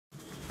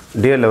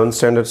Dear 11th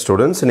standard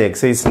students, in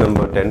exercise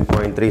number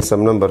 10.3,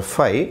 sum number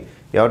 5,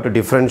 you have to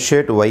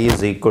differentiate y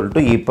is equal to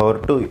e power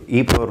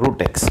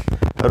root x.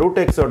 Root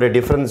x or the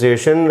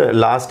differentiation,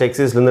 last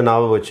exercise in the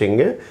now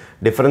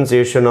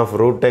differentiation of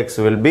root x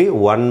will be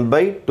 1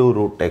 by 2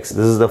 root x.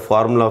 This is the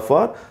formula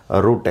for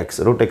root x.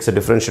 Root x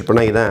differentiate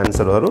panna is the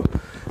answer.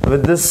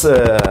 With this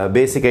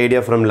basic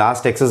idea from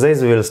last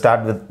exercise, we will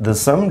start with the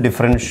sum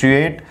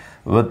differentiate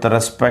with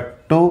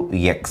respect to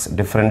x.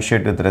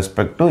 Differentiate with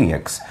respect to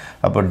x.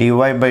 Upon dy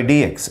by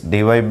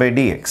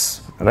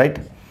dx, right?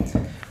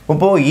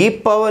 Now, e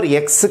power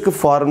x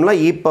formula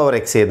e power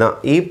x தான்.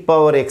 e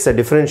power x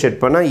differentiate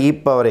பண்ணா e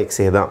power x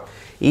தான்.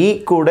 e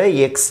கூட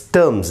x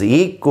terms,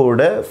 e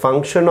கூட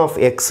function of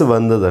x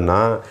வந்ததுன்னா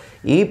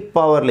e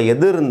powerல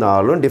எது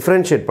இருந்தாலும்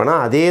differentiate பண்ணா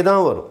அதே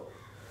தான் வரும்.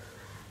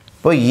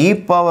 இப்போ e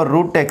power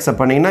root x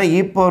பண்ணீங்கன்னா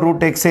e power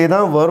root x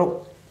தான் வரும்.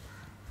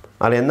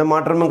 அது எந்த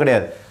மாற்றமும்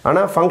கிடையாது.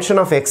 ஆனா function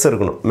of x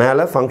இருக்கணும்.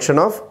 மேல function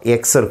of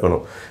x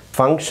இருக்கணும்.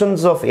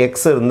 Functions of x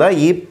இருந்தா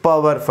e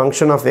power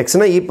function of x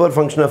னா e power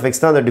function of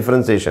x தான் அந்த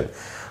differentiation.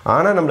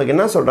 ஆனா நமக்கு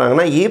என்ன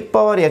சொல்றாங்கன்னா e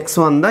power x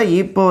வந்தா e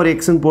power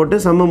x ன்னு போட்டு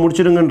சம்ம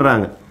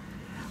முடிச்சிடுங்கன்றாங்க.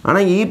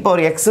 ஆனா e power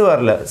x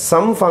வரல.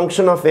 Some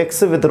function of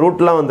x with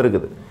rootலாம்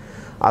வந்திருக்குது.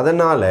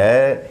 அதனால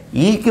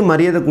e க்கு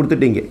மரியாதை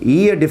கொடுத்துட்டீங்க. e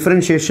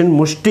differentiation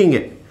முடிச்சிட்டீங்க.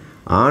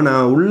 ஆனா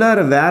உள்ளார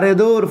வேற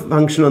ஏதோ ஒரு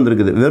ஃபங்க்ஷன்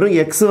வந்திருக்குது. வெறும்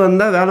x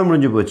வந்தா வேலை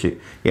முடிஞ்சு போச்சு.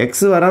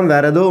 x வராம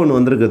வேற ஏதோ ஒன்னு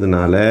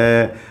வந்திருக்கிறதுனால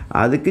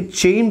அதுக்கு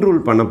செயின் ரூல்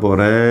பண்ண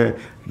போறேன்.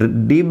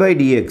 d by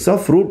dx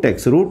of root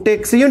x. root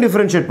x யும்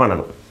டிஃபரன்ஷியேட்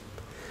பண்ணனும்.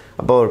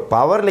 அப்போ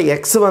பவர்ல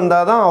x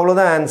வந்தாதான்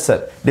அவ்வளவுதான்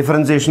answer.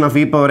 Differentiation of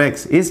e power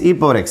x is e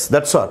power x.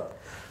 That's all.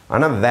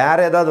 ஆனா வேற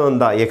ஏதாவது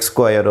வந்தா x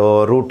ஸ்கொயரோ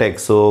root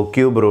x ஓ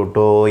cube root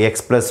ஓ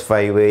x plus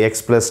 5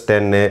 x plus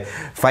 10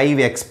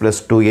 5x plus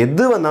 2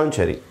 எது வந்தாலும்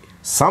சரி.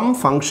 Some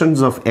functions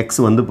of x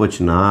வந்து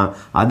போச்சுனா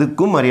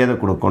அதுக்கும் மரியாதை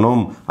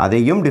கொடுக்கணும்.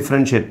 அதையும்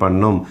டிஃபரன்ஷியேட்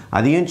பண்ணனும்.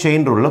 அதையும்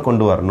செயின் ரூல்ல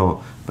கொண்டு வரணும்.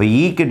 இப்போ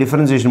e க்கு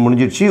டிஃபரன்ஷியேஷன்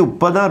முடிஞ்சிருச்சு.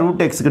 இப்போதான்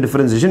root x க்கு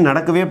டிஃபரன்ஷியேஷன்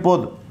நடக்கவே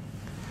போகுது.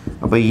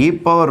 அப்போ e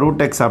power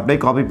root x அப்படியே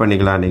காப்பி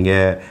பண்ணிக்கலாம் நீங்க.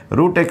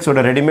 root x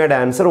ஓட readymade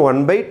answer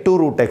 1 by 2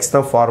 root x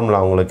தான்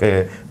ஃபார்முலா உங்களுக்கு.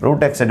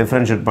 root x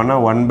டிஃபரன்ஷியேட்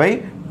பண்ணா 1 by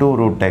 2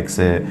 root x.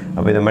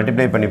 அப்போ இத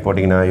மல்டிப்ளை பண்ணி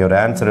போடிங்கனா your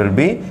answer will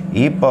be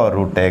e power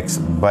root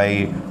x by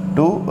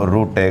 2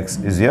 root x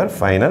is your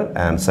final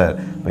answer.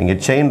 இங்க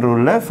chain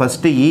rule ல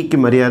first e க்கு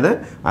மரியாதை,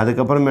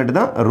 அதுக்கு அப்புறமேட்டு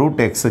தான் root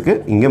x க்கு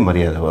இங்க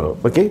மரியாதை வரும்.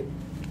 Okay?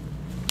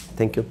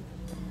 Thank you.